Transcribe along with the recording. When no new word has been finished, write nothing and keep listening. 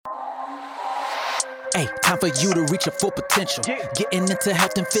Hey, time for you to reach your full potential. Getting into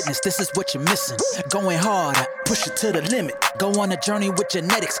health and fitness, this is what you're missing. Going hard, I push it to the limit. Go on a journey with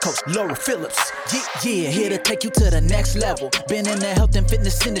genetics coach Laura Phillips. Yeah, here to take you to the next level. Been in the health and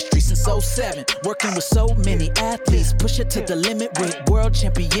fitness industry since '07. Working with so many athletes. Push it to the limit with world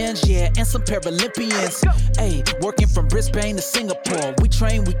champions, yeah, and some Paralympians. Hey, working from Brisbane to Singapore. We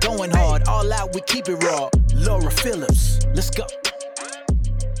train, we going hard. All out, we keep it raw. Laura Phillips, let's go.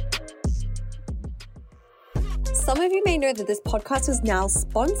 Some of you may know that this podcast is now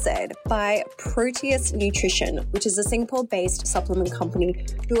sponsored by Proteus Nutrition, which is a Singapore-based supplement company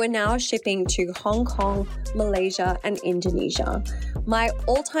who are now shipping to Hong Kong, Malaysia, and Indonesia. My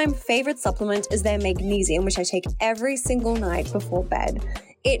all-time favorite supplement is their magnesium, which I take every single night before bed.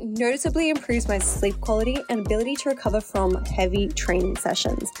 It noticeably improves my sleep quality and ability to recover from heavy training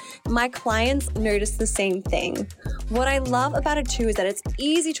sessions. My clients notice the same thing. What I love about it too is that it's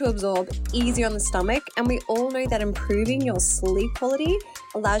easy to absorb, easy on the stomach, and we all know that improving your sleep quality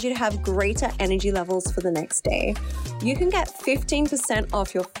allows you to have greater energy levels for the next day. You can get 15%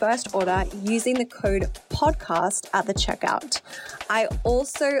 off your first order using the code PODCAST at the checkout. I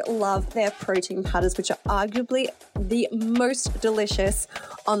also love their protein powders, which are arguably the most delicious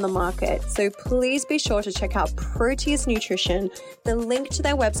on the market. So please be sure to check out Proteus Nutrition. The link to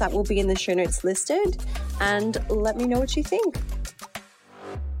their website will be in the show notes listed, and let me know what you think.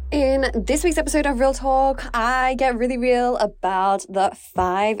 In this week's episode of Real Talk, I get really real about the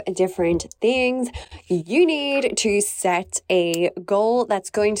 5 different things you need to set a goal that's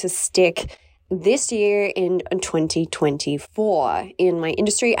going to stick this year in 2024. In my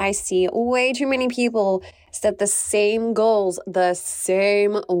industry, I see way too many people set the same goals the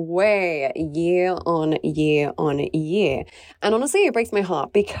same way year on year on year. And honestly, it breaks my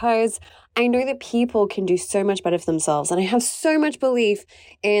heart because I know that people can do so much better for themselves. And I have so much belief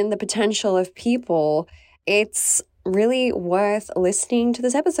in the potential of people. It's really worth listening to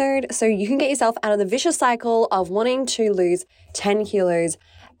this episode so you can get yourself out of the vicious cycle of wanting to lose 10 kilos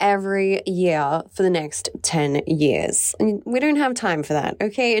every year for the next 10 years. And we don't have time for that,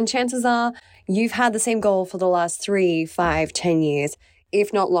 okay? And chances are you've had the same goal for the last 3, 5, 10 years,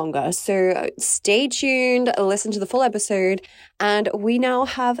 if not longer. So stay tuned, listen to the full episode, and we now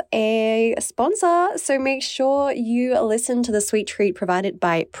have a sponsor. So make sure you listen to the sweet treat provided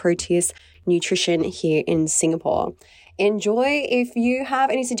by Proteus Nutrition here in Singapore. Enjoy. If you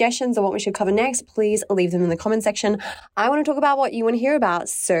have any suggestions on what we should cover next, please leave them in the comment section. I want to talk about what you want to hear about,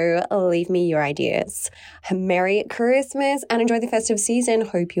 so leave me your ideas. Merry Christmas and enjoy the festive season.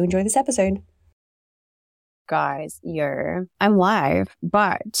 Hope you enjoy this episode. Guys, I'm live,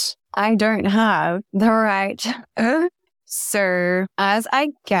 but I don't have the right. So as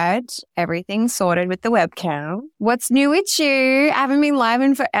I get everything sorted with the webcam, what's new with you? I haven't been live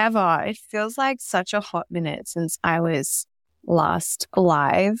in forever. It feels like such a hot minute since I was last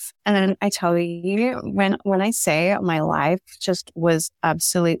live. And then I tell you, when I say my life just was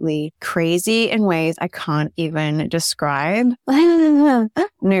absolutely crazy in ways I can't even describe. No,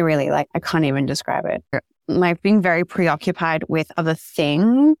 really, like I can't even describe it. I've been very preoccupied with other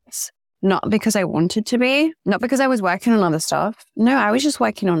things. Not because I wanted to be, not because I was working on other stuff. No, I was just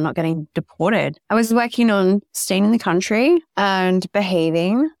working on not getting deported. I was working on staying in the country and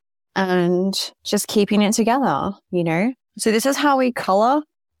behaving and just keeping it together, you know? So this is how we color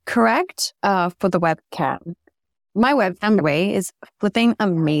correct for the webcam. My webcam, by the way, is flipping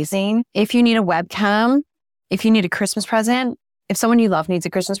amazing. If you need a webcam, if you need a Christmas present, if someone you love needs a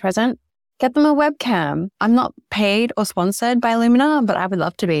Christmas present, get them a webcam. I'm not paid or sponsored by Lumina, but I would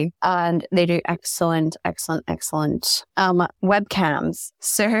love to be. And they do excellent webcams.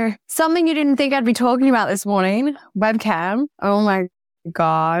 So something you didn't think I'd be talking about this morning, webcam. Oh my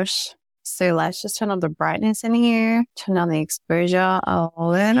gosh. So let's just turn up the brightness in here, turn down the exposure a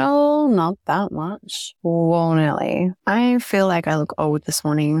little, not that much. Whoa, Nelly. I feel like I look old this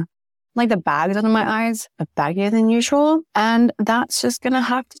morning. Like the bags under my eyes are baggier than usual. And that's just going to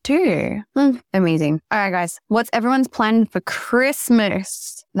have to do. Amazing. All right, guys. What's everyone's plan for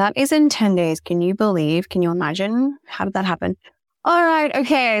Christmas? That is in 10 days. Can you believe? Can you imagine? How did that happen? All right.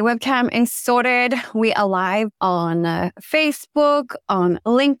 Okay. Webcam is sorted. We are live on Facebook, on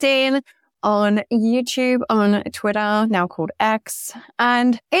LinkedIn, on YouTube, on Twitter, now called X,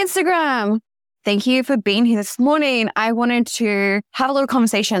 and Instagram. Thank you for being here this morning. I wanted to have a little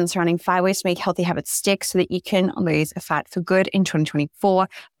conversation surrounding 5 ways to make healthy habits stick so that you can lose fat for good in 2024.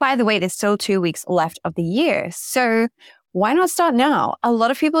 By the way, there's still 2 weeks left of the year. So why not start now? A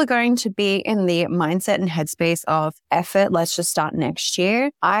lot of people are going to be in the mindset and headspace of effort. Let's just start next year.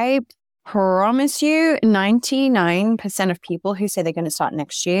 I promise you 99% of people who say they're going to start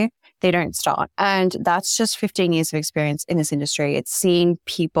next year they don't start. And that's just 15 years of experience in this industry. It's seeing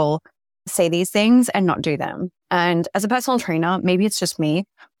people say these things and not do them. And as a personal trainer, maybe it's just me,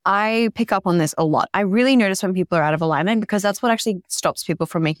 I pick up on this a lot. I really notice when people are out of alignment because that's what actually stops people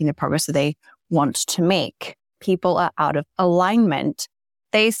from making the progress that they want to make. People are out of alignment.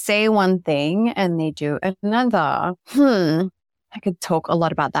 They say one thing and they do another. I could talk a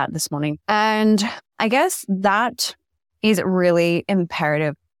lot about that this morning. And I guess that is really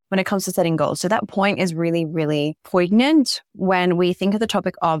imperative when it comes to setting goals. So that point is really, really poignant when we think of the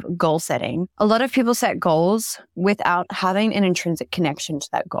topic of goal setting. A lot of people set goals without having an intrinsic connection to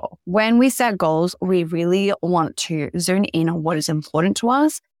that goal. When we set goals, we really want to zone in on what is important to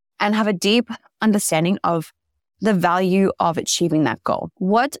us and have a deep understanding of the value of achieving that goal.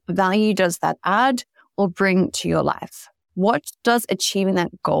 What value does that add or bring to your life? What does achieving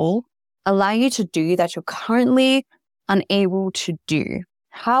that goal allow you to do that you're currently unable to do?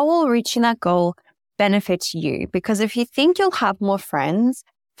 How will reaching that goal benefit you? Because if you think you'll have more friends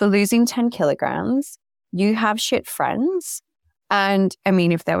for losing 10 kilograms, you have shit friends. And I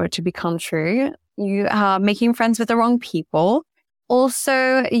mean, if that were to become true, you are making friends with the wrong people.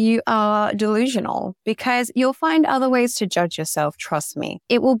 Also, you are delusional because you'll find other ways to judge yourself. Trust me.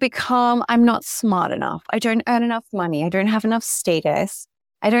 It will become, I'm not smart enough. I don't earn enough money. I don't have enough status.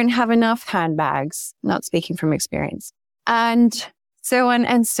 I don't have enough handbags. Not speaking from experience. And so on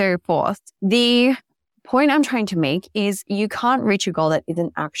and so forth. The point I'm trying to make is you can't reach a goal that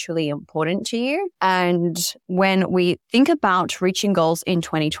isn't actually important to you. And when we think about reaching goals in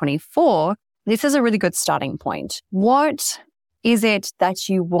 2024, this is a really good starting point. What is it that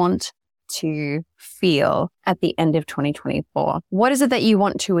you want to feel at the end of 2024? What is it that you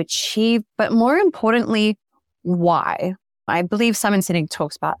want to achieve? But more importantly, why? I believe Simon Sinek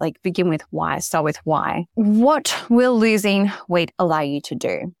talks about begin with why, start with why. What will losing weight allow you to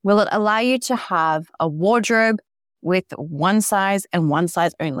do? Will it allow you to have a wardrobe with one size and one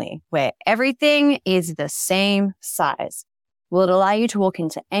size only, where everything is the same size? Will it allow you to walk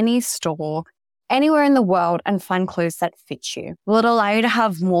into any store, anywhere in the world and find clothes that fit you? Will it allow you to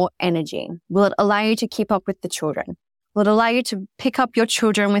have more energy? Will it allow you to keep up with the children? Will it allow you to pick up your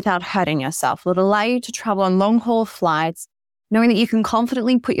children without hurting yourself? Will it allow you to travel on long-haul flights, knowing that you can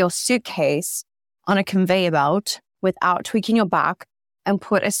confidently put your suitcase on a conveyor belt without tweaking your back and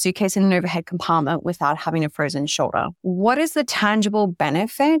put a suitcase in an overhead compartment without having a frozen shoulder? What is the tangible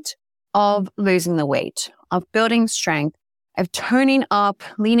benefit of losing the weight, of building strength, of toning up,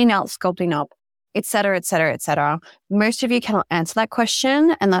 leaning out, sculpting up, et cetera, et cetera, et cetera? Most of you cannot answer that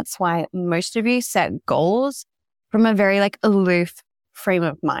question. And that's why most of you set goals from a very aloof frame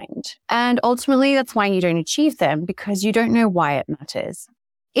of mind. And ultimately, that's why you don't achieve them, because you don't know why it matters.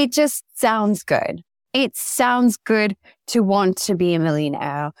 It just sounds good. It sounds good to want to be a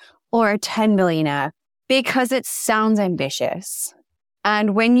millionaire or a 10 millionaire because it sounds ambitious.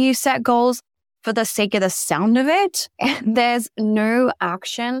 And when you set goals for the sake of the sound of it, there's no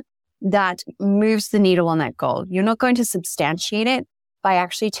action that moves the needle on that goal. You're not going to substantiate it by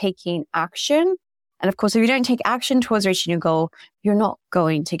actually taking action. And of course, if you don't take action towards reaching your goal, you're not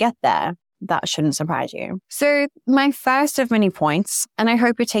going to get there. That shouldn't surprise you. So my first of many points, and I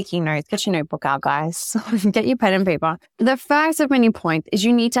hope you're taking notes, get your notebook out, guys. Get your pen and paper. The first of many points is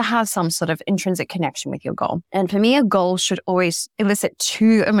you need to have some sort of intrinsic connection with your goal. And for me, a goal should always elicit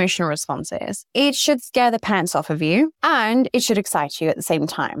two emotional responses. It should scare the pants off of you, and it should excite you at the same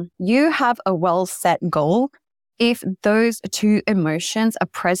time. You have a well-set goal if those two emotions are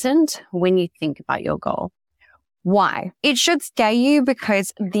present when you think about your goal. Why? It should scare you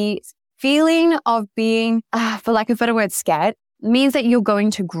because the feeling of being, for lack of a better word, scared means that you're going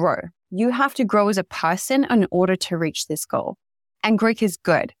to grow. You have to grow as a person in order to reach this goal. And growth is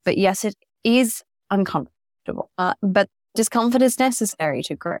good, but yes, it is uncomfortable. But discomfort is necessary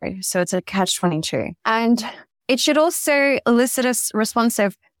to grow. So it's a catch-22. And it should also elicit a response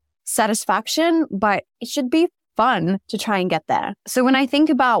of satisfaction, but it should be fun to try and get there. So when I think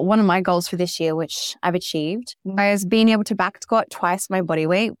about one of my goals for this year, which I've achieved, was being able to back squat twice my body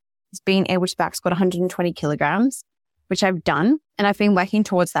weight. It's being able to back squat 120 kilograms, which I've done. And I've been working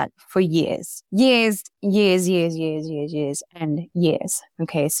towards that for years. Okay,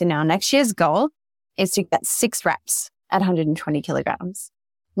 so now next year's goal is to get 6 reps at 120 kilograms.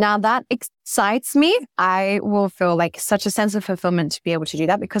 Now that excites me. I will feel such a sense of fulfillment to be able to do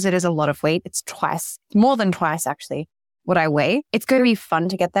that because it is a lot of weight. It's more than twice actually, what I weigh. It's going to be fun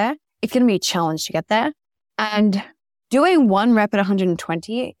to get there. It's going to be a challenge to get there. And doing 1 rep at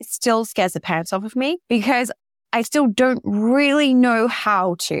 120 still scares the pants off of me because I still don't really know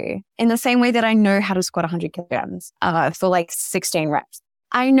how to, in the same way that I know how to squat 100 kilograms for 16 reps.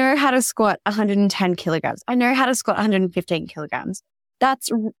 I know how to squat 110 kilograms. I know how to squat 115 kilograms. That's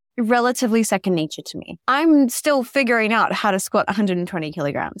relatively second nature to me. I'm still figuring out how to squat 120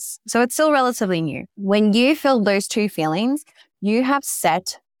 kilograms. So it's still relatively new. When you feel those two feelings, you have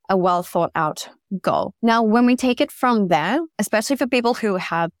set a well thought out goal. Now, when we take it from there, especially for people who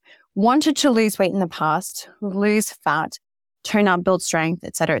have wanted to lose weight in the past, lose fat, tone up, build strength,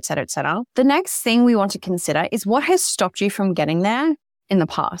 et cetera, et cetera, et cetera, the next thing we want to consider is what has stopped you from getting there in the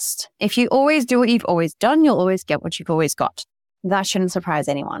past. If you always do what you've always done, you'll always get what you've always got. That shouldn't surprise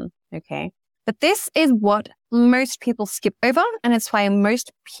anyone, okay? But this is what most people skip over, and it's why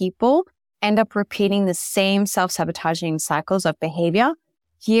most people end up repeating the same self-sabotaging cycles of behavior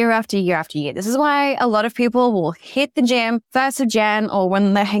year after year after year. This is why a lot of people will hit the gym 1st of Jan or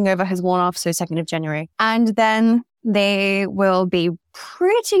when their hangover has worn off, so 2nd of January. And then they will be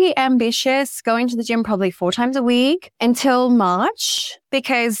pretty ambitious, going to the gym probably 4 times a week until March,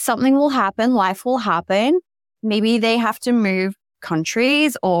 because something will happen, life will happen. Maybe they have to move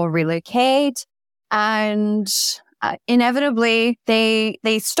countries or relocate, and inevitably they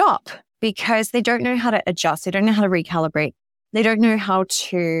stop because they don't know how to adjust. They don't know how to recalibrate. They don't know how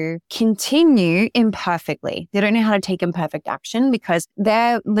to continue imperfectly. They don't know how to take imperfect action because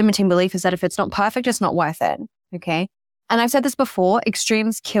their limiting belief is that if it's not perfect, it's not worth it. Okay. And I've said this before,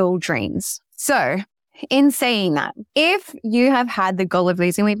 extremes kill dreams. So in saying that, if you have had the goal of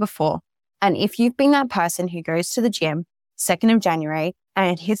losing weight before, and if you've been that person who goes to the gym 2nd of January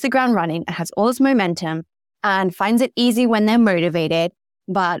and hits the ground running and has all this momentum and finds it easy when they're motivated,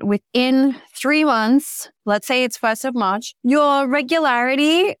 but within 3 months, let's say it's 1st of March, your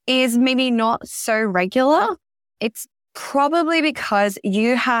regularity is maybe not so regular. It's probably because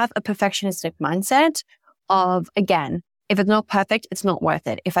you have a perfectionistic mindset of, again, if it's not perfect, it's not worth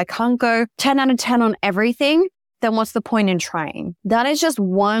it. If I can't go 10 out of 10 on everything, then what's the point in trying? That is just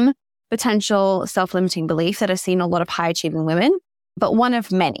one potential self-limiting belief that I've seen a lot of high-achieving women, but one of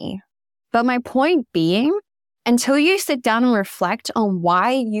many. But my point being, until you sit down and reflect on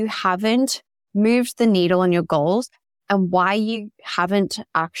why you haven't moved the needle on your goals and why you haven't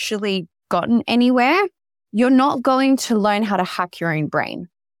actually gotten anywhere, you're not going to learn how to hack your own brain.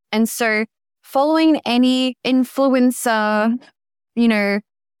 And so following any influencer,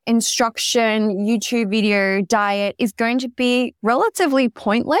 instruction, YouTube video, diet is going to be relatively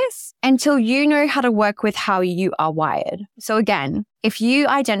pointless until you know how to work with how you are wired. So again, if you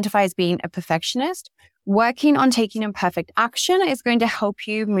identify as being a perfectionist, working on taking imperfect action is going to help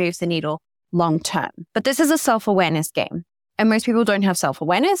you move the needle long term. But this is a self-awareness game. And most people don't have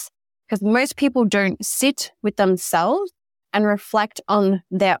self-awareness because most people don't sit with themselves and reflect on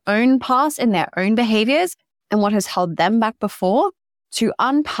their own past and their own behaviors and what has held them back before to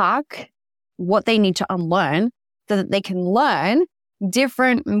unpack what they need to unlearn so that they can learn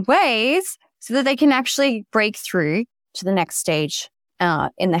different ways so that they can actually break through to the next stage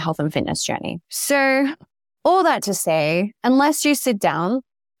in the health and fitness journey. So all that to say, unless you sit down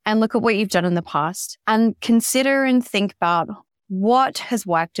and look at what you've done in the past and consider and think about what has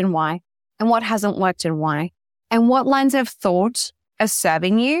worked and why, and what hasn't worked and why, and what lines of thought are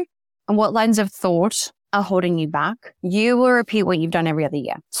serving you and what lines of thought are holding you back, you will repeat what you've done every other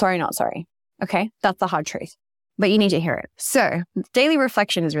year. Sorry, not sorry. Okay. That's the hard truth, but you need to hear it. So daily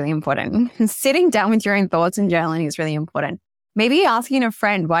reflection is really important. Sitting down with your own thoughts and journaling is really important. Maybe asking a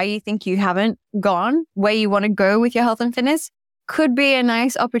friend why you think you haven't gone where you want to go with your health and fitness could be a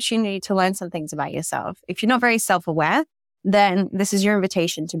nice opportunity to learn some things about yourself. If you're not very self-aware, then this is your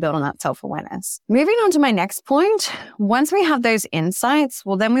invitation to build on that self-awareness. Moving on to my next point, once we have those insights,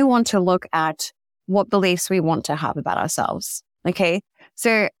 well, then we want to look at what beliefs we want to have about ourselves. Okay.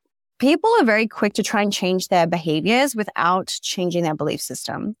 So people are very quick to try and change their behaviors without changing their belief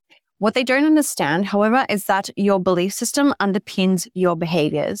system. What they don't understand, however, is that your belief system underpins your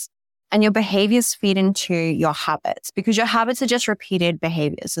behaviors, and your behaviors feed into your habits because your habits are just repeated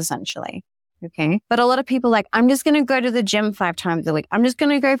behaviors, essentially. Okay. But a lot of people I'm just going to go to the gym 5 times a week. I'm just going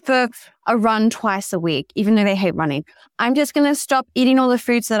to go for a run twice a week, even though they hate running. I'm just going to stop eating all the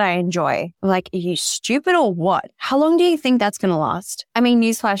foods that I enjoy. Are you stupid or what? How long do you think that's going to last? I mean,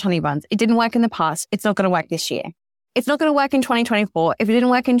 newsflash, honey buns. It didn't work in the past. It's not going to work this year. It's not going to work in 2024 if it didn't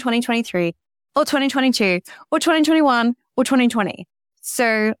work in 2023 or 2022 or 2021 or 2020.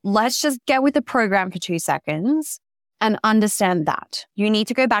 So let's just get with the program for 2 seconds and understand that you need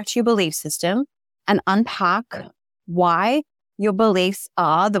to go back to your belief system and unpack why your beliefs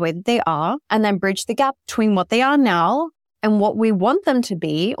are the way that they are, and then bridge the gap between what they are now and what we want them to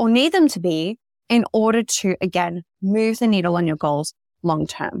be or need them to be in order to, again, move the needle on your goals long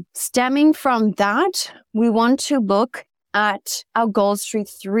term. Stemming from that, we want to look at our goals through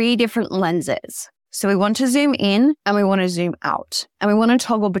 3 different lenses. So we want to zoom in and we want to zoom out and we want to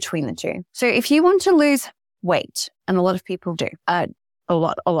toggle between the two. So if you want to lose weight, and a lot of people do, a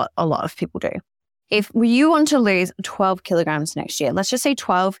lot of people do. If you want to lose 12 kilograms next year, let's just say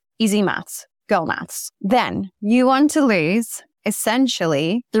 12, easy maths, girl maths, then you want to lose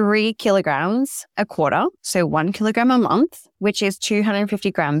essentially 3 kilograms a quarter. So 1 kilogram a month, which is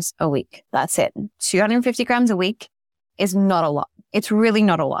 250 grams a week. That's it. 250 grams a week is not a lot. It's really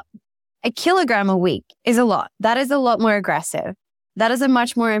not a lot. A kilogram a week is a lot. That is a lot more aggressive. That is a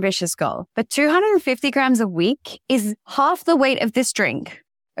much more ambitious goal. But 250 grams a week is half the weight of this drink.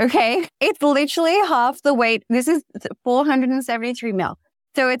 Okay? It's literally half the weight. This is 473 ml.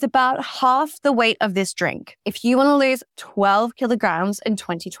 So it's about half the weight of this drink. If you want to lose 12 kilograms in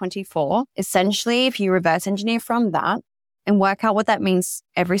 2024, essentially, if you reverse engineer from that and work out what that means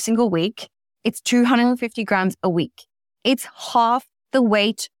every single week, it's 250 grams a week. It's half the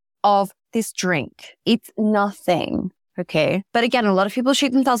weight of this drink. It's nothing. Okay. But again, a lot of people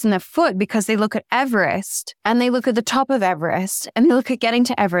shoot themselves in the foot because they look at Everest and they look at the top of Everest and they look at getting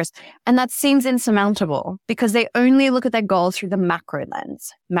to Everest. And that seems insurmountable because they only look at their goals through the macro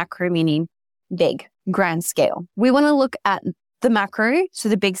lens. Macro meaning big, grand scale. We want to look at the macro, so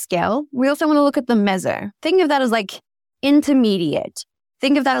the big scale. We also want to look at the meso. Think of that as like intermediate.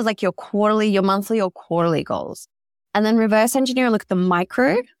 Think of that as like your quarterly, your monthly or quarterly goals. And then reverse engineer, look at the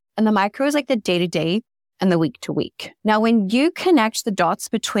micro. And the micro is like the day-to-day and the week-to-week. Now, when you connect the dots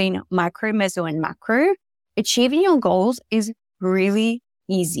between micro, meso, and macro, achieving your goals is really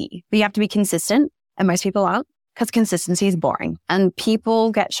easy. But you have to be consistent, and most people aren't, because consistency is boring. And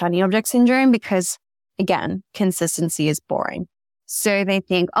people get shiny object syndrome because, again, consistency is boring. So they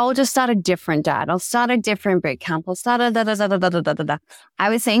think, oh, I'll just start a different dad. I'll start a different boot camp. I'll start a da-da-da-da-da-da-da. I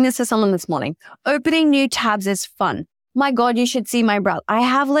was saying this to someone this morning. Opening new tabs is fun. My God, you should see my browser. I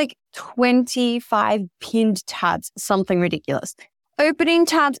have like 25 pinned tabs, something ridiculous. Opening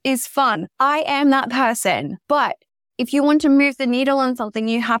tabs is fun. I am that person. But if you want to move the needle on something,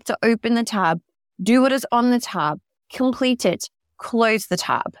 you have to open the tab, do what is on the tab, complete it, close the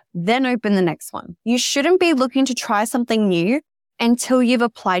tab, then open the next one. You shouldn't be looking to try something new until you've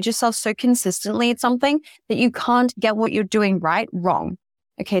applied yourself so consistently at something that you can't get what you're doing right wrong.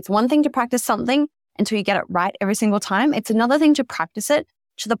 Okay, it's one thing to practice something until you get it right every single time. It's another thing to practice it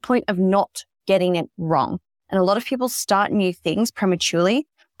to the point of not getting it wrong. And a lot of people start new things prematurely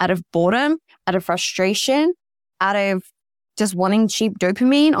out of boredom, out of frustration, out of just wanting cheap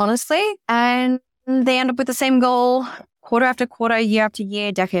dopamine, honestly. And they end up with the same goal quarter after quarter, year after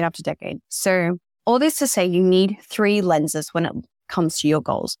year, decade after decade. So all this to say, you need 3 lenses when it comes to your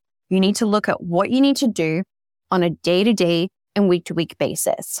goals. You need to look at what you need to do on a day-to-day and week-to-week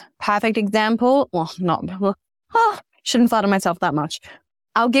basis. Perfect example. Well, shouldn't flatter myself that much.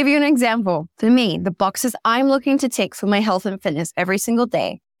 I'll give you an example. For me, the boxes I'm looking to tick for my health and fitness every single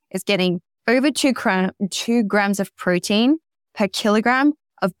day is getting over 2 grams of protein per kilogram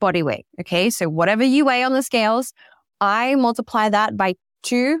of body weight. Okay, so whatever you weigh on the scales, I multiply that by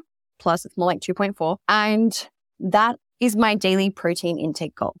 2, plus it's more like 2.4. And that is my daily protein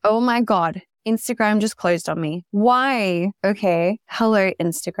intake goal. Oh my God. Instagram just closed on me. Why? Okay. Hello,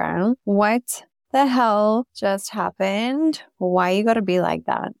 Instagram. What the hell just happened? Why you gotta be like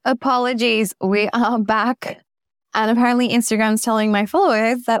that? Apologies. We are back. And apparently Instagram's telling my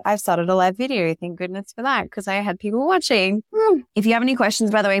followers that I've started a live video. Thank goodness for that, because I had people watching. If you have any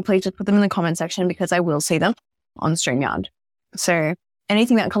questions, by the way, please just put them in the comment section because I will see them on StreamYard. So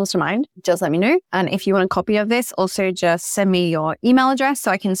anything that comes to mind, just let me know. And if you want a copy of this, also just send me your email address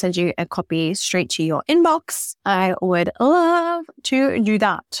so I can send you a copy straight to your inbox. I would love to do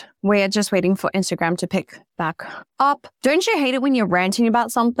that. We're just waiting for Instagram to pick back up. Don't you hate it when you're ranting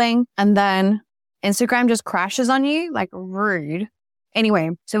about something and then Instagram just crashes on you? Like, rude.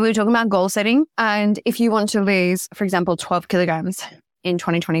 Anyway, so we were talking about goal setting. And if you want to lose, for example, 12 kilograms in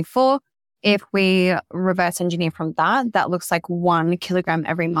 2024, if we reverse engineer from that, that looks like 1 kilogram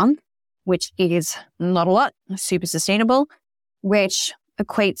every month, which is not a lot, super sustainable, which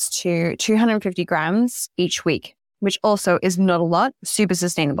equates to 250 grams each week, which also is not a lot, super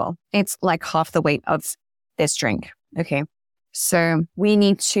sustainable. It's like half the weight of this drink. Okay. So we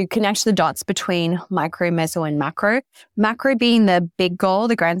need to connect the dots between micro, meso, and macro. Macro being the big goal,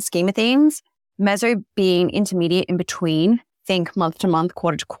 the grand scheme of things. Meso being intermediate in between, think month to month,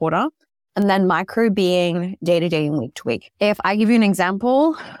 quarter to quarter. And then micro being day-to-day and week-to-week. If I give you an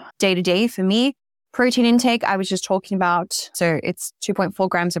example, day-to-day for me, protein intake, I was just talking about, so it's 2.4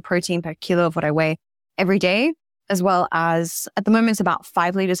 grams of protein per kilo of what I weigh every day, as well as, at the moment, it's about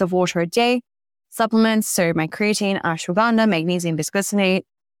 5 liters of water a day, supplements. So my creatine, ashwagandha, magnesium bisglycinate,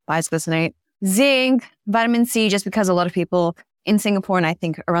 bisglycinate, zinc, vitamin C, just because a lot of people in Singapore and I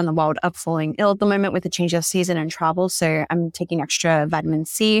think around the world are falling ill at the moment with the change of season and travel. So I'm taking extra vitamin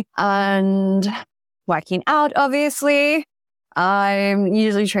C and working out, obviously. I'm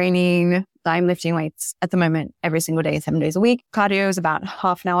usually training. I'm lifting weights at the moment every single day, 7 days a week. Cardio is about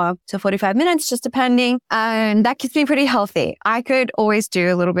half an hour to 45 minutes, just depending. And that keeps me pretty healthy. I could always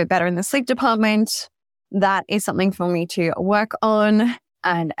do a little bit better in the sleep department. That is something for me to work on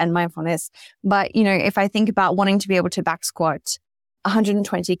and mindfulness. But, you know, if I think about wanting to be able to back squat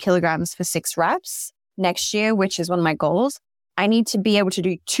 120 kilograms for 6 reps next year, which is one of my goals, I need to be able to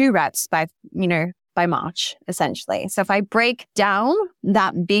do 2 reps by March, essentially. So if I break down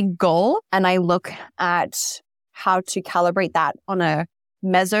that big goal and I look at how to calibrate that on a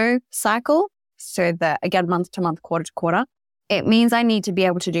meso cycle, so that again, month to month, quarter to quarter, it means I need to be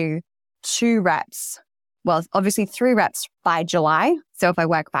able to do 2 reps. Well, obviously 3 reps by July. So if I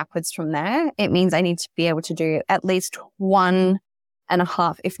work backwards from there, it means I need to be able to do at least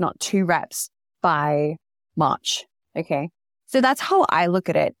 1.5, if not 2 reps by March. Okay. So that's how I look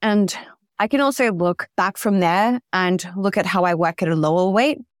at it. And I can also look back from there and look at how I work at a lower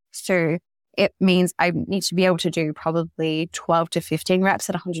weight. So it means I need to be able to do probably 12 to 15 reps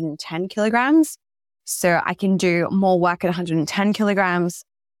at 110 kilograms. So I can do more work at 110 kilograms,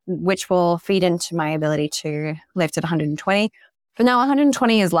 which will feed into my ability to lift at 120. But now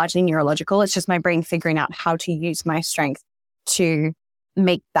 120 is largely neurological. It's just my brain figuring out how to use my strength to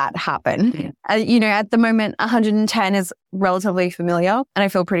make that happen. At the moment, 110 is relatively familiar and I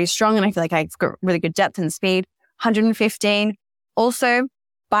feel pretty strong and I feel like I've got really good depth and speed. 115, also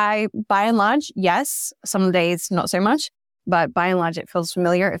by and large, yes, some days not so much, but by and large it feels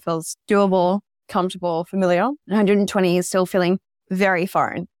familiar. It feels doable, comfortable, familiar. 120 is still feeling very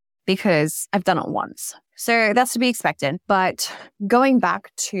foreign because I've done it once. So that's to be expected. But going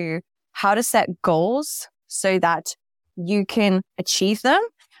back to how to set goals so that you can achieve them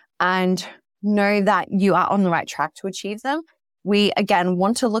and know that you are on the right track to achieve them. We, again,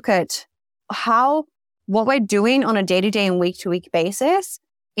 want to look at what we're doing on a day-to-day and week-to-week basis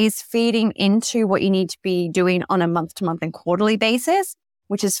is feeding into what you need to be doing on a month-to-month and quarterly basis,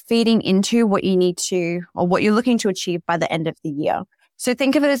 which is feeding into what you need to, or what you're looking to achieve by the end of the year. So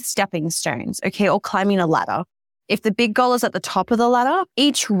think of it as stepping stones, okay, or climbing a ladder. If the big goal is at the top of the ladder,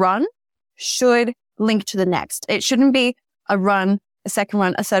 each run should link to the next. It shouldn't be a run, a second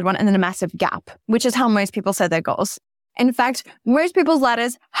run, a third one, and then a massive gap, which is how most people set their goals. In fact, most people's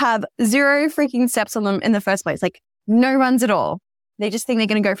ladders have 0 freaking steps on them in the first place, like no runs at all. They just think they're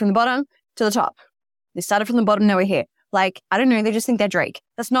going to go from the bottom to the top. They started from the bottom, now we're here. Like, I don't know, they just think they're Drake.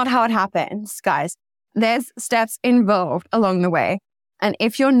 That's not how it happens, guys. There's steps involved along the way. And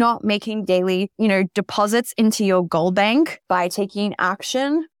if you're not making daily, deposits into your goal bank by taking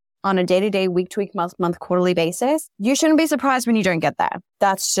action on a day-to-day, week-to-week, month-to-month, quarterly basis, you shouldn't be surprised when you don't get there.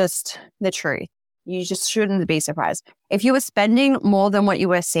 That's just the truth. You just shouldn't be surprised. If you were spending more than what you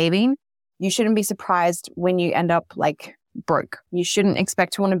were saving, you shouldn't be surprised when you end up like broke. You shouldn't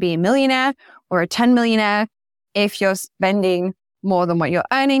expect to want to be a millionaire or a 10 millionaire if you're spending more than what you're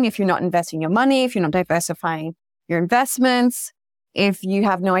earning, if you're not investing your money, if you're not diversifying your investments, if you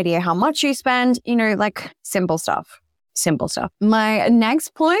have no idea how much you spend, like simple stuff. Simple stuff. My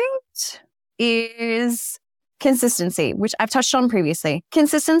next point is consistency, which I've touched on previously.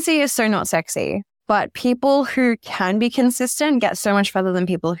 Consistency is so not sexy, but people who can be consistent get so much further than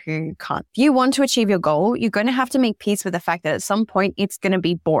people who can't. If you want to achieve your goal, you're going to have to make peace with the fact that at some point it's going to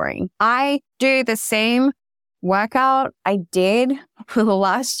be boring. I do the same workout I did for the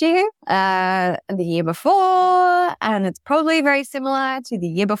last year, the year before, and it's probably very similar to the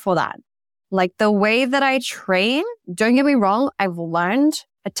year before that. Like the way that I train, don't get me wrong, I've learned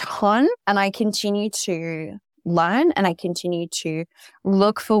a ton and I continue to learn and I continue to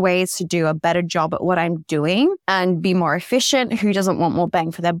look for ways to do a better job at what I'm doing and be more efficient. Who doesn't want more bang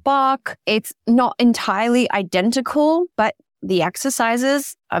for their buck? It's not entirely identical, but the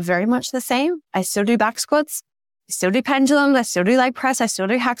exercises are very much the same. I still do back squats. I still do pendulums. I still do leg press. I still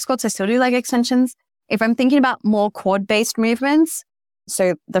do hack squats. I still do leg extensions. If I'm thinking about more quad-based movements,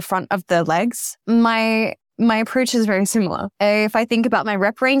 so the front of the legs, my approach is very similar. If I think about my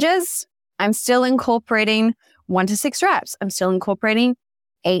rep ranges, I'm still incorporating 1 to 6 reps. I'm still incorporating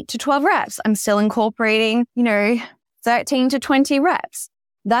 8 to 12 reps. I'm still incorporating, 13 to 20 reps.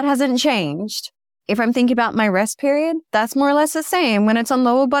 That hasn't changed. If I'm thinking about my rest period, that's more or less the same. When it's on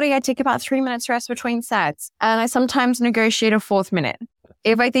lower body, I take about 3 minutes rest between sets. And I sometimes negotiate a 4th minute.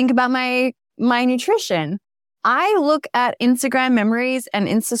 If I think about my nutrition, I look at Instagram memories and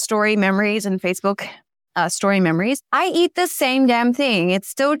Insta story memories and Facebook story memories. I eat the same damn thing. It's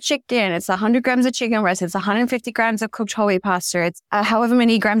still chicken. It's 100 grams of chicken breast. It's 150 grams of cooked whole wheat pasta. It's however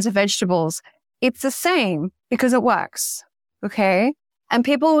many grams of vegetables. It's the same because it works. Okay. And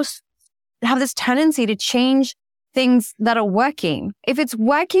people have this tendency to change things that are working. If it's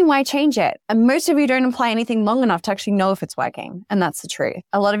working, why change it? And most of you don't apply anything long enough to actually know if it's working. And that's the truth.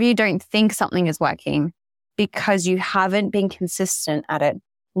 A lot of you don't think something is working because you haven't been consistent at it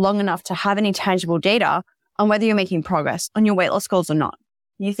long enough to have any tangible data on whether you're making progress on your weight loss goals or not.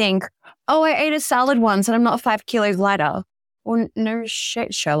 You think, oh, I ate a salad once and I'm not 5 kilos lighter. Well, no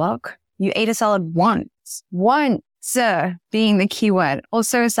shit, Sherlock. You ate a salad once. Once being the key word.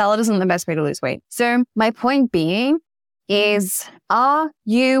 Also, salad isn't the best way to lose weight. So my point being is, are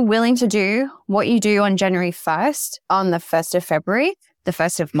you willing to do what you do on January 1st, on the 1st of February, the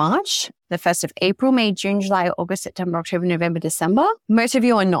 1st of March, the 1st of April, May, June, July, August, September, October, November, December? Most of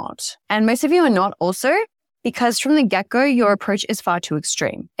you are not. And most of you are not also because from the get-go, your approach is far too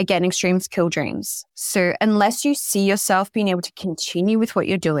extreme. Again, extremes kill dreams. So unless you see yourself being able to continue with what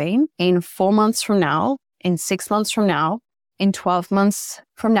you're doing in 4 months from now, in 6 months from now, in 12 months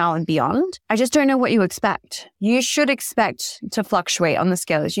from now and beyond, I just don't know what you expect. You should expect to fluctuate on the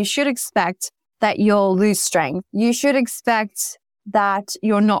scales. You should expect that you'll lose strength. You should expect that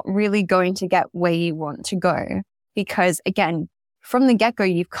you're not really going to get where you want to go. Because again, from the get-go,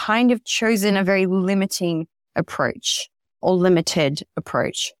 you've kind of chosen a very limiting approach or limited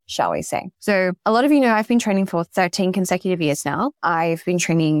approach, shall we say. So a lot of you know I've been training for 13 consecutive years now. I've been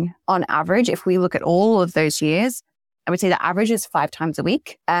training on average, if we look at all of those years, I would say the average is 5 times a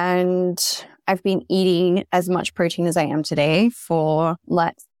week. And I've been eating as much protein as I am today for,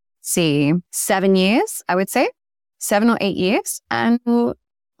 let's see, 7 years, I would say. 7 or 8 years. And I'm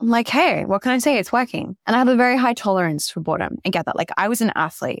like, hey, what can I say? It's working. And I have a very high tolerance for boredom. I get that. Like, I was an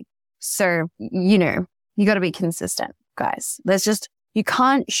athlete. So, you know, you got to be consistent, guys. You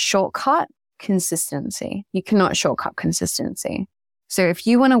can't shortcut consistency. You cannot shortcut consistency. So if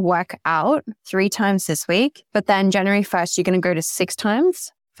you want to work out 3 times this week, but then January 1st, you're going to go to 6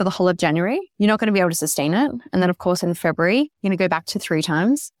 times for the whole of January, you're not going to be able to sustain it. And then of course in February, you're going to go back to 3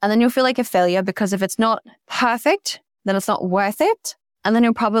 times. And then you'll feel like a failure because if it's not perfect, then it's not worth it. And then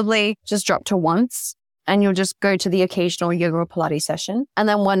you'll probably just drop to once and you'll just go to the occasional yoga or Pilates session and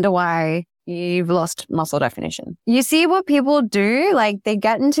then wonder why you've lost muscle definition. You see what people do? Like they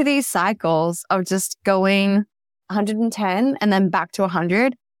get into these cycles of just going 110 and then back to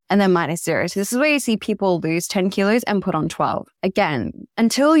 100 and then -0. So this is where you see people lose 10 kilos and put on 12. Again,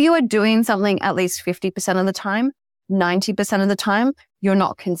 until you are doing something at least 50% of the time, 90% of the time, you're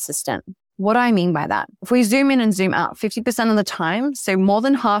not consistent. What do I mean by that? If we zoom in and zoom out 50% of the time, so more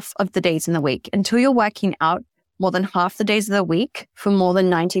than half of the days in the week, until you're working out more than half the days of the week for more than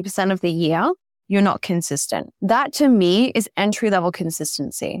 90% of the year, you're not consistent. That to me is entry-level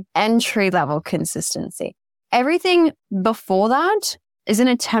consistency. Entry-level consistency. Everything before that is an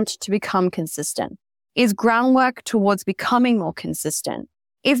attempt to become consistent, is groundwork towards becoming more consistent,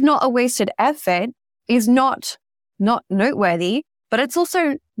 is not a wasted effort, is not noteworthy, but it's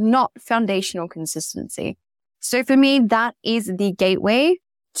also not foundational consistency. So for me, that is the gateway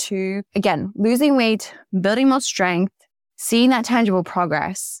to, again, losing weight, building more strength, seeing that tangible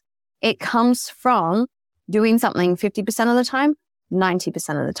progress. It comes from doing something 50% of the time,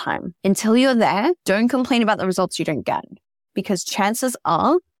 90% of the time. Until you're there, don't complain about the results you don't get, because chances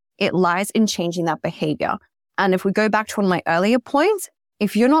are it lies in changing that behavior. And if we go back to one of my earlier points,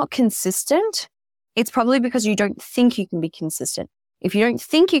 if you're not consistent, it's probably because you don't think you can be consistent. If you don't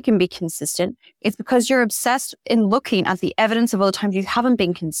think you can be consistent, it's because you're obsessed in looking at the evidence of all the times you haven't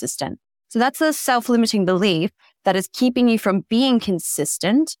been consistent. So that's a self-limiting belief that is keeping you from being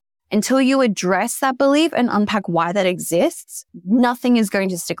consistent. Until you address that belief and unpack why that exists, nothing is going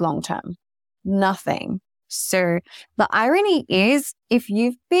to stick long-term. Nothing. So the irony is, if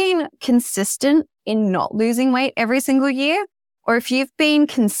you've been consistent in not losing weight every single year, or if you've been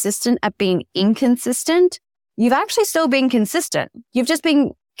consistent at being inconsistent, you've actually still been consistent. You've just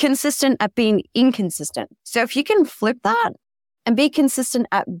been consistent at being inconsistent. So if you can flip that and be consistent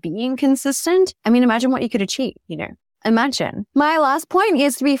at being consistent, I mean, imagine what you could achieve, Imagine. My last point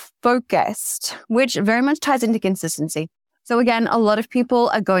is to be focused, which very much ties into consistency. So again, a lot of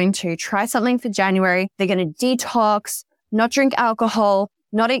people are going to try something for January. They're going to detox, not drink alcohol,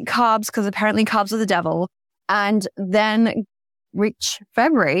 not eat carbs because apparently carbs are the devil, and then reach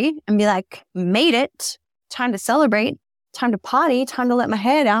February and be like, made it. Time to celebrate, time to party, time to let my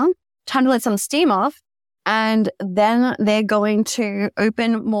hair down, time to let some steam off. And then they're going to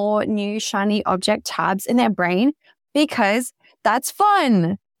open more new shiny object tabs in their brain because that's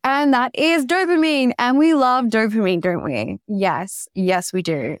fun. And that is dopamine. And we love dopamine, don't we? Yes. Yes, we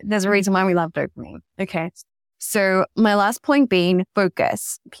do. There's a reason why we love dopamine. Okay. So my last point being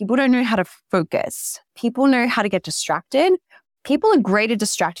focus. People don't know how to focus. People know how to get distracted. People are great at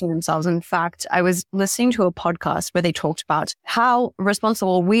distracting themselves. In fact, I was listening to a podcast where they talked about how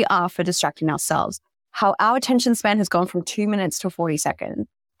responsible we are for distracting ourselves, how our attention span has gone from 2 minutes to 40 seconds,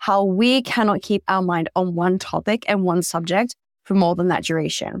 how we cannot keep our mind on one topic and one subject for more than that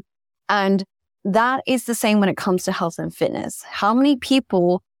duration. And that is the same when it comes to health and fitness. How many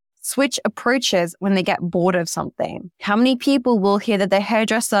people switch approaches when they get bored of something? How many people will hear that their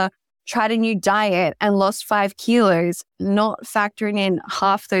hairdresser tried a new diet and lost 5 kilos, not factoring in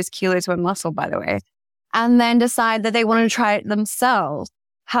half those kilos were muscle, by the way, and then decide that they want to try it themselves?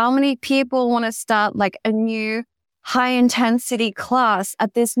 How many people want to start like a new high intensity class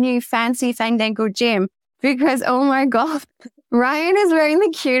at this new fancy Fandango gym because, oh my God, Ryan is wearing the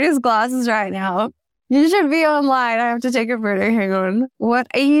cutest glasses right now. You should be online. I have to take a photo. Hang on. What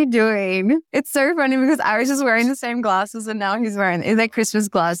are you doing? It's so funny because I was just wearing the same glasses and now he's wearing, is that Christmas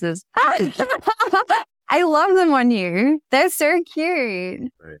glasses? I love them on you. They're so cute.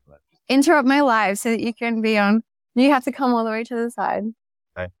 Interrupt my live so that you can be on. You have to come all the way to the side.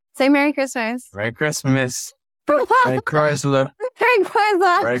 Okay. Say Merry Christmas. Merry Christmas. Merry Chrysler. Merry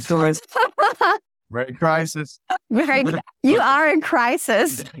Christmas. Merry Christmas. Merry Crisis. You are a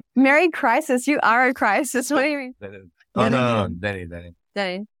crisis. Merry Crisis. You are a crisis. What do you mean? Oh, no. Danny.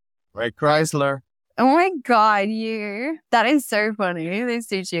 Merry Chrysler. Oh my God, that is so funny. They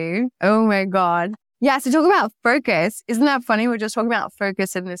suit you. Oh my God. Yeah, so talk about focus. Isn't that funny? We're just talking about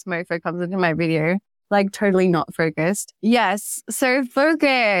focus and this mofo comes into my video. Like totally not focused. Yes. So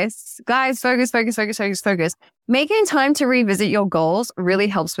focus. Guys, focus. Making time to revisit your goals really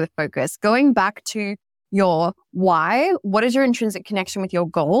helps with focus. Going back to your why. What is your intrinsic connection with your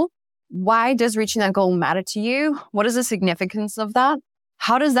goal? Why does reaching that goal matter to you? What is the significance of that?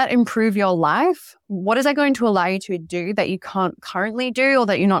 How does that improve your life? What is that going to allow you to do that you can't currently do or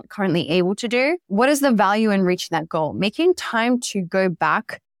that you're not currently able to do? What is the value in reaching that goal? Making time to go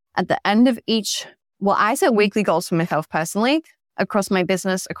back at the end of each. Well, I set weekly goals for myself personally, across my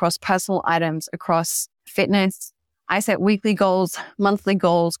business, across personal items, across fitness. I set weekly goals, monthly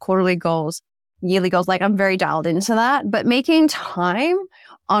goals, quarterly goals, yearly goals. Like I'm very dialed into that, but making time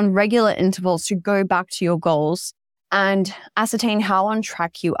on regular intervals to go back to your goals and ascertain how on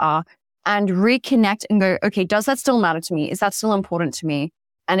track you are and reconnect and go, okay, does that still matter to me? Is that still important to me?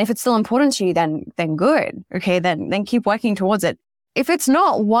 And if it's still important to you, then good. Okay, then keep working towards it. If it's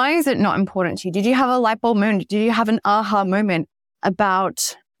not, why is it not important to you? Did you have a light bulb moment? Did you have an aha moment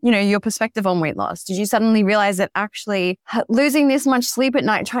about, your perspective on weight loss? Did you suddenly realize that actually losing this much sleep at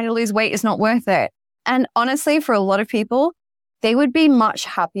night, trying to lose weight is not worth it? And honestly, for a lot of people, they would be much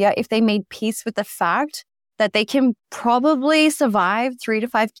happier if they made peace with the fact that they can probably survive 3 to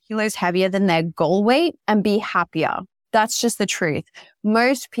 5 kilos heavier than their goal weight and be happier. That's just the truth.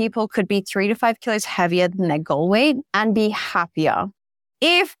 Most people could be 3 to 5 kilos heavier than their goal weight and be happier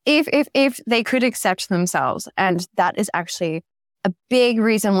if they could accept themselves. And that is actually a big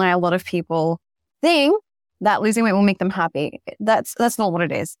reason why a lot of people think that losing weight will make them happy. That's not what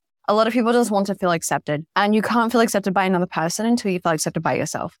it is. A lot of people just want to feel accepted, and you can't feel accepted by another person until you feel accepted by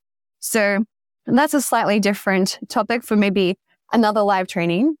yourself. So that's a slightly different topic for maybe another live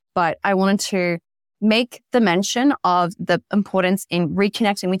training, but I wanted to make the mention of the importance in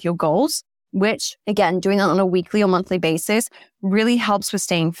reconnecting with your goals, which again, doing that on a weekly or monthly basis really helps with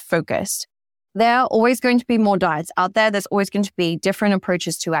staying focused. There are always going to be more diets out there. There's always going to be different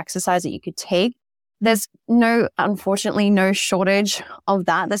approaches to exercise that you could take. There's unfortunately, no shortage of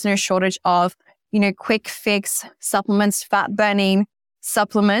that. There's no shortage of, quick fix supplements, fat burning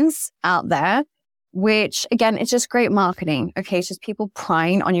supplements out there, which again, it's just great marketing. Okay. It's just people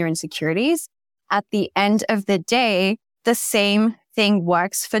prying on your insecurities. At the end of the day, the same thing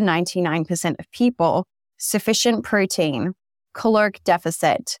works for 99% of people. Sufficient protein, caloric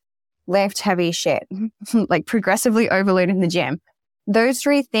deficit, lift heavy shit, like progressively overload in the gym. Those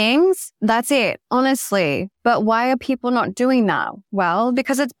 3 things, that's it, honestly. But why are people not doing that? Well,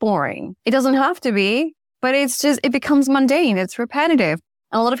 because it's boring. It doesn't have to be, but it becomes mundane. It's repetitive.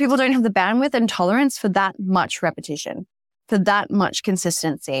 And a lot of people don't have the bandwidth and tolerance for that much repetition, for that much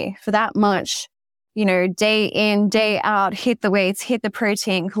consistency, for that much, day in, day out, hit the weights, hit the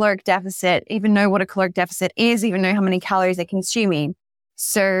protein, caloric deficit, even know what a caloric deficit is, even know how many calories they're consuming.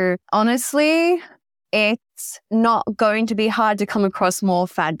 So honestly, it's not going to be hard to come across more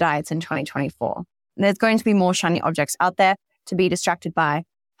fad diets in 2024. There's going to be more shiny objects out there to be distracted by.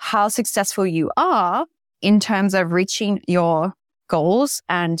 How successful you are in terms of reaching your goals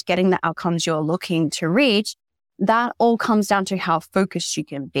and getting the outcomes you're looking to reach, that all comes down to how focused you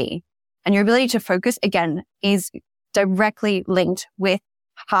can be. And your ability to focus, again, is directly linked with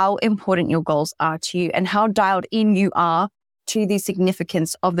how important your goals are to you and how dialed in you are to the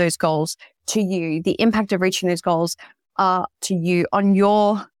significance of those goals to you, the impact of reaching those goals to you on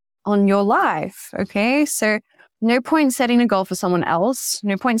your life. Okay. So no point setting a goal for someone else.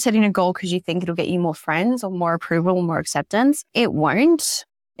 No point setting a goal because you think it'll get you more friends or more approval or more acceptance. It won't.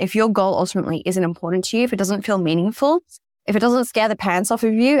 If your goal ultimately isn't important to you, if it doesn't feel meaningful, if it doesn't scare the pants off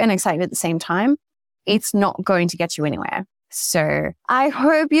of you and excite you at the same time, it's not going to get you anywhere. So I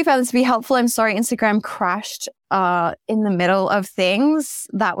hope you found this to be helpful. I'm sorry Instagram crashed in the middle of things.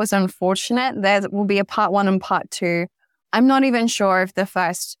 That was unfortunate. There will be a part 1 and part 2. I'm not even sure if the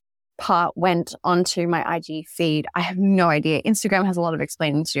first part went onto my IG feed. I have no idea. Instagram has a lot of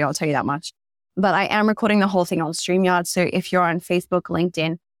explaining to do, I'll tell you that much. But I am recording the whole thing on StreamYard. So if you're on Facebook,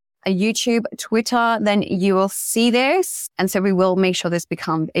 LinkedIn, YouTube, Twitter, then you will see this. And so we will make sure this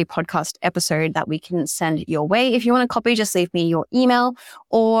becomes a podcast episode that we can send your way. If you want a copy, just leave me your email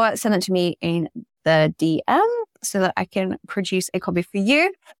or send it to me in the DM so that I can produce a copy for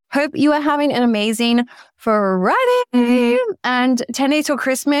you. Hope you are having an amazing Friday and 10 days till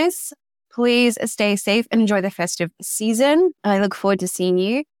Christmas. Please stay safe and enjoy the festive season. I look forward to seeing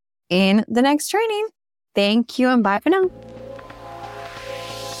you in the next training. Thank you and bye for now.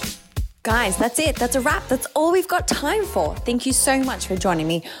 Guys, that's it. That's a wrap. That's all we've got time for. Thank you so much for joining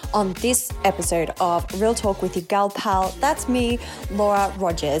me on this episode of Real Talk with your gal pal. That's me, Laura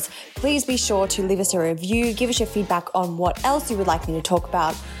Rogers. Please be sure to leave us a review, give us your feedback on what else you would like me to talk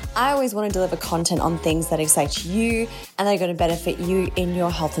about. I always want to deliver content on things that excite you and that are going to benefit you in your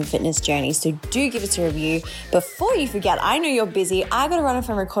health and fitness journey. So do give us a review. Before you forget, I know you're busy. I got to run off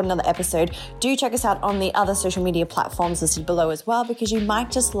and record another episode. Do check us out on the other social media platforms listed below as well, because you might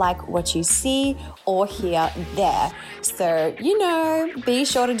just like what you see or hear there. So, be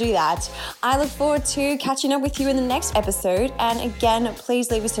sure to do that. I look forward to catching up with you in the next episode. And again,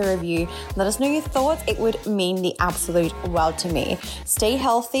 please leave us a review. Let us know your thoughts. It would mean the absolute world to me. Stay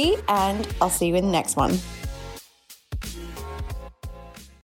healthy, and I'll see you in the next one.